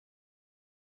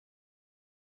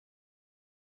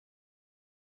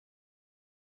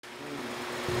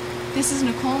This is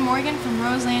Nicole Morgan from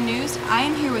Roseland News. I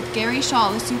am here with Gary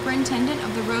Shaw, the Superintendent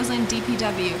of the Roseland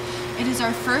DPW. It is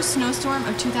our first snowstorm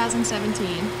of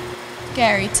 2017.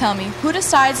 Gary, tell me, who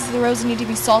decides if the roads need to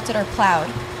be salted or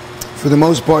plowed? For the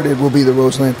most part, it will be the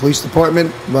Roseland Police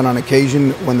Department, but on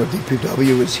occasion, when the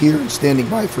DPW is here and standing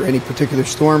by for any particular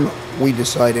storm, we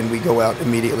decide and we go out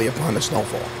immediately upon the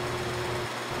snowfall.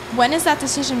 When is that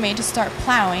decision made to start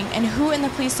plowing, and who in the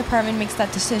police department makes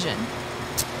that decision?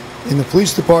 In the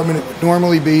police department, it would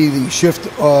normally be the shift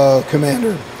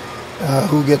commander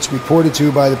who gets reported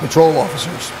to by the patrol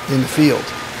officers in the field.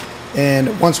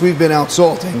 And once we've been out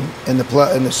salting and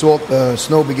the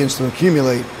snow begins to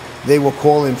accumulate, they will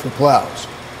call in for plows,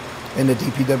 and the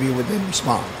DPW would then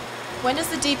respond. When does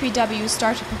the DPW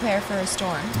start to prepare for a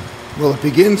storm? Well, it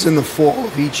begins in the fall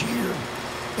of each year.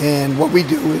 And what we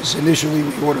do is initially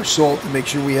we order salt to make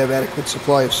sure we have adequate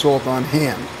supply of salt on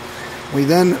hand. We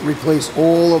then replace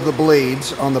all of the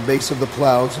blades on the base of the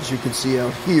plows, as you can see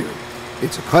out here.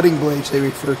 It's a cutting blades, they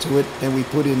refer to it, and we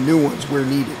put in new ones where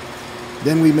needed.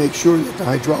 Then we make sure that the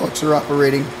hydraulics are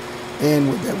operating and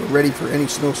that we're ready for any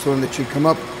snowstorm that should come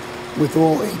up with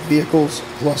all 8 vehicles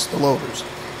plus the loaders.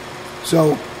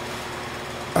 So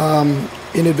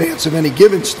in advance of any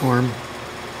given storm,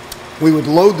 we would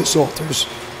load the salters,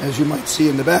 as you might see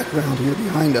in the background here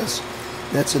behind us.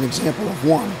 That's an example of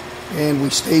one. And we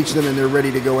stage them and they're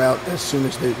ready to go out as soon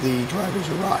as the drivers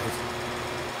arrive.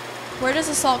 Where does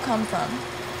the salt come from?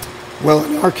 Well,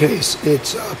 in our case,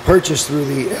 it's purchased through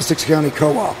the Essex County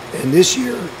Co-op. And this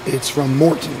year, it's from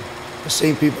Morton, the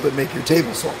same people that make your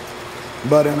table salt.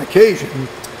 But on occasion,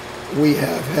 we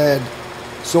have had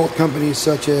salt companies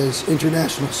such as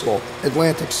International Salt,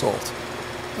 Atlantic Salt,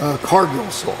 Cargill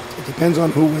Salt. It depends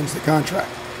on who wins the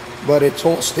contract. But it's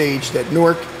all staged at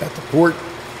Newark, at the port,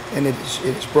 and it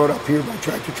is brought up here by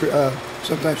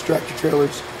sometimes tractor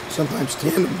trailers, sometimes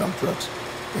tandem dump trucks,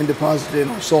 and deposited in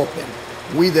our salt bin.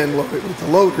 We then load it with the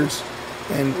loaders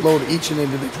and load each and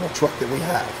individual truck that we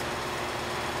have.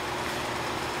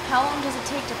 How long does it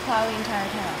take to plow the entire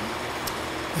town?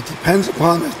 It depends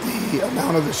upon the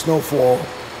amount of the snowfall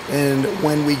and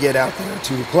when we get out there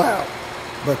to plow.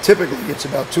 But typically it's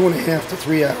about 2.5 to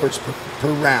 3 hours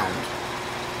per round.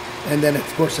 And then,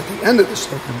 of course, at the end of the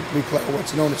storm, we plow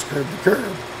what's known as curb to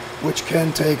curb, which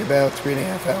can take about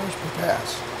 3.5 hours per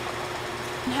pass.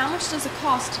 And how much does it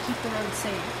cost to keep the roads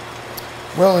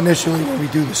safe? Well, initially when we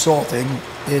do the salting,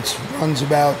 it runs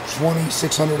about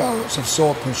 $2,600 of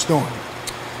salt per storm.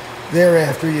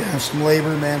 Thereafter, you have some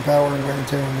labor, manpower, and wear and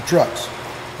tear on the trucks.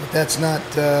 But that's not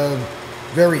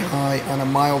very high on a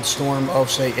mild storm of,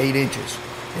 say, 8 inches.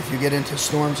 If you get into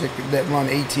storms that run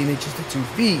 18 inches to 2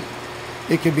 feet,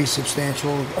 it could be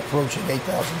substantial, approaching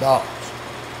 $8,000.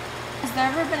 Has there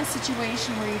ever been a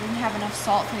situation where you didn't have enough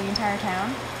salt for the entire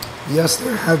town? Yes,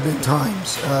 there have been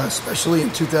times, especially in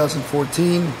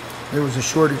 2014, there was a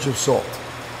shortage of salt.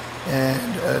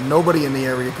 And nobody in the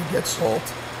area could get salt,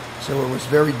 so it was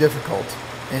very difficult.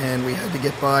 And we had to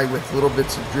get by with little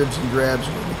bits of dribs and drabs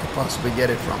where we could possibly get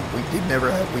it from. We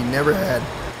never had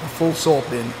a full salt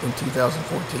bin in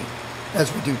 2014,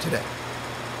 as we do today.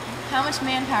 How much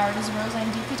manpower does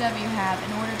Roseland DPW have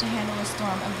in order to handle a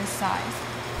storm of this size?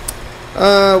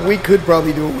 We could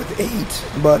probably do it with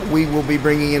 8, but we will be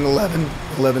bringing in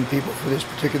 11 people for this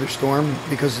particular storm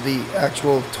because the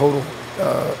actual total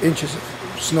inches of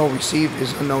snow received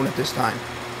is unknown at this time.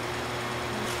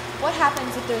 What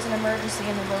happens if there's an emergency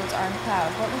and the roads aren't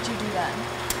plowed? What would you do then?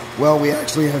 Well, we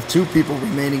actually have 2 people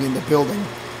remaining in the building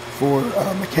for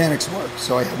mechanics work.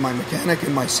 So I have my mechanic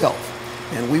and myself.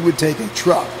 And we would take a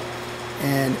truck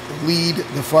and lead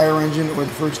the fire engine or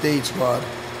the first aid squad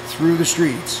through the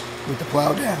streets with the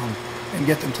plow down and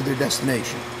get them to their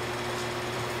destination.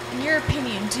 In your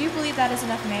opinion, do you believe that is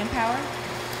enough manpower?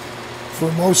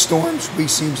 For most storms, we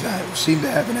seem to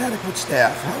have an adequate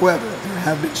staff. However, there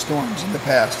have been storms in the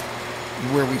past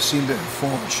where we seem to have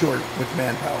fallen short with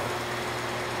manpower.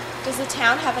 Does the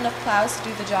town have enough plows to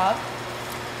do the job?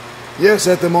 Yes,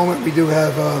 at the moment we do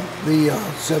have the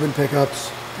 7 pickups.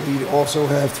 We also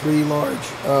have 3 large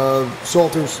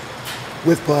salters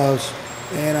with plows,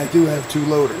 and I do have 2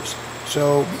 loaders.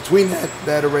 So between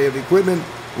that array of equipment,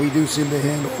 we do seem to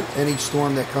handle any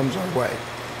storm that comes our way.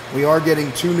 We are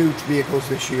getting 2 new vehicles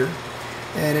this year,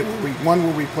 and one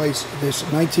will replace this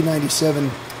 1997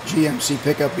 GMC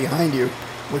pickup behind you,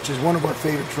 which is one of our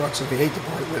favorite trucks, and we hate to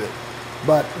part with it.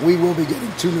 But we will be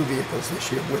getting 2 new vehicles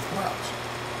this year with plows.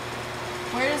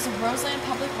 Where does Roseland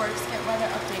Public Works get weather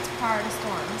updates prior to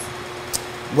storms?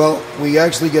 Well, we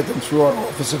actually get them through our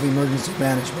Office of Emergency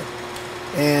Management.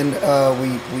 And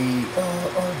we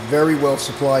are very well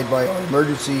supplied by our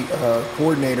emergency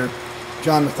coordinator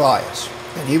John Matthias,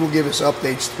 and he will give us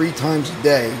updates 3 times a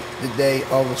day, the day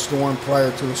of a storm,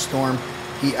 prior to a storm.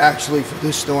 He actually, for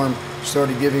this storm,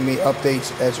 started giving me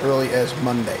updates as early as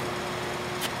Monday.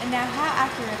 And now, how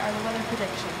accurate are the weather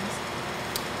predictions?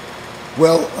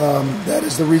 Well, that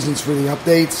is the reasons for the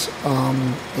updates.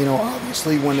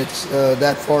 Obviously when it's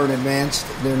that far in advance,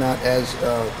 they're not as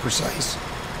precise.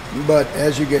 But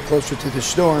as you get closer to the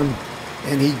storm,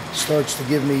 and he starts to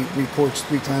give me reports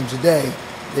 3 times a day,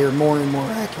 they're more and more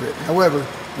accurate. However,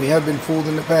 we have been fooled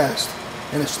in the past,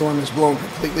 and a storm has blown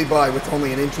completely by with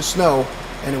only an inch of snow,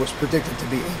 and it was predicted to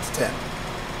be 8 to 10.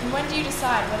 And when do you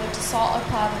decide whether to salt or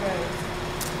plow the roads?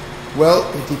 Well,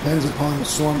 it depends upon the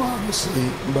storm, obviously,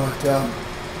 but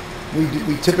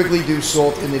we typically do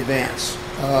salt in advance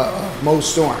of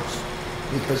most storms,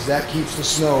 because that keeps the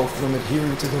snow from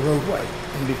adhering to the roadway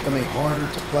and becoming harder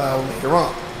to plow later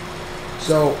on.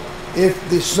 So if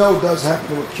the snow does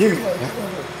happen to accumulate,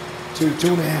 however, to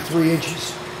 2.5, 3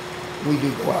 inches, we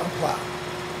do go out and plow.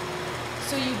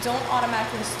 So you don't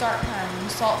automatically start plowing, you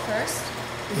salt first?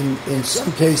 In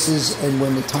some cases, and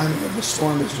when the timing of the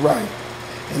storm is right,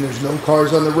 and there's no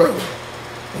cars on the road,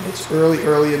 and it's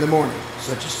early in the morning,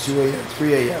 such as 2 a.m.,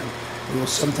 3 a.m., we will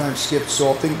sometimes skip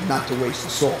salting, not to waste the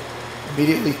salt.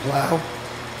 Immediately plow,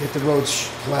 get the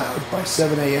roads plowed by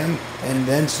 7 a.m., and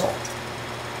then salt.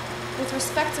 With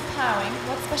respect to plowing,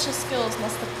 what special skills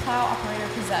must the plow operator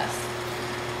possess?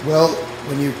 Well,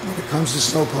 when it comes to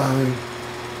snow plowing,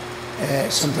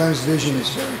 sometimes vision is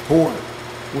very poor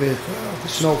with the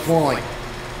snow falling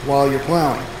while you're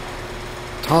plowing.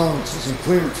 Tolerances and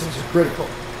clearances are critical.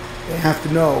 They have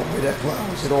to know where that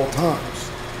plow is at all times.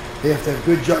 They have to have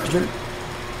good judgment,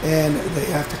 and they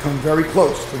have to come very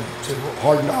close to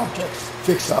hardened objects,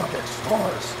 fixed objects,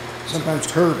 cars, sometimes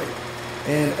curbing,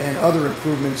 and other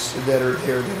improvements that are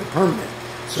there that are permanent.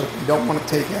 So we don't want to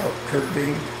take out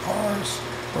curbing, cars,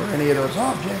 or any of those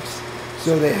objects.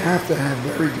 So they have to have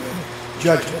very good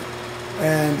judgment.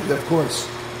 And of course,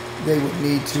 they would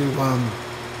need to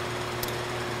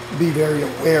be very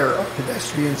aware of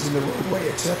pedestrians in the roadway,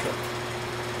 etc.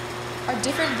 Are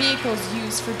different vehicles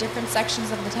used for different sections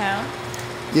of the town?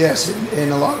 Yes,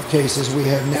 in a lot of cases we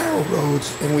have narrow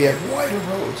roads and we have wider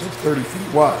roads of 30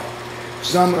 feet wide.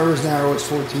 Some are as narrow as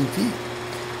 14 feet.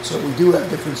 So we do have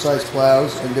different sized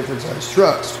plows and different sized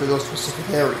trucks for those specific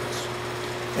areas.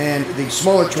 And the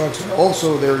smaller trucks are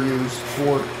also used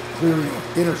for clearing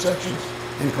up intersections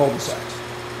and cul-de-sacs.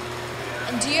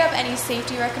 And do you have any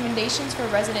safety recommendations for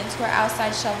residents who are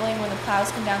outside shoveling when the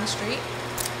plows come down the street?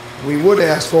 We would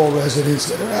ask all residents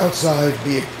that are outside,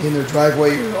 be it in their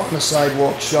driveway or on the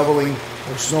sidewalk, shoveling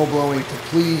or snow blowing, to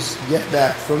please get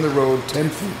back from the road 10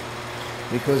 feet.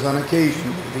 Because on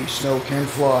occasion, the snow can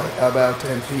fly about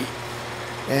 10 feet.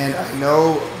 And I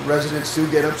know residents do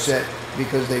get upset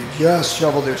because they just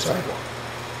shoveled their sidewalk.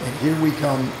 And here we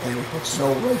come and we put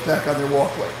snow right back on their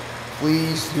walkway.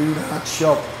 Please do not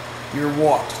shovel your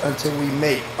walks until we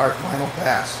make our final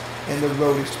pass and the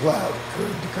road is plowed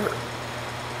curb to curb.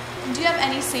 And do you have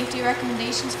any safety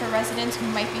recommendations for residents who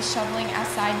might be shoveling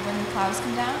outside when the plows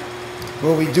come down?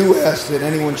 Well, we do ask that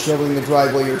anyone shoveling the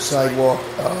driveway or sidewalk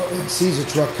and sees a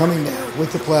truck coming down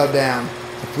with the plow down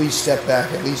to please step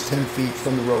back at least 10 feet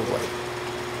from the roadway.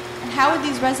 And how would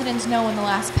these residents know when the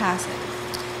last pass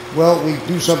is? Well, we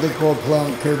do something called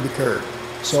plowing curb to curb.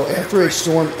 So after a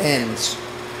storm ends,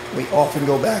 we often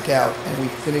go back out and we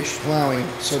finish plowing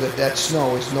so that that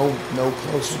snow is no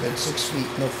closer than 6 feet,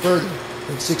 no further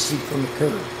than 6 feet from the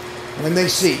curb. When they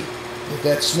see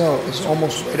that snow is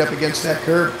almost right up against that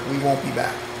curb, we won't be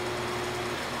back.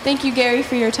 Thank you, Gary,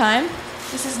 for your time.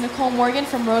 This is Nicole Morgan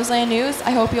from Roseland News.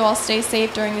 I hope you all stay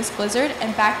safe during this blizzard,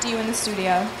 and back to you in the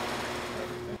studio.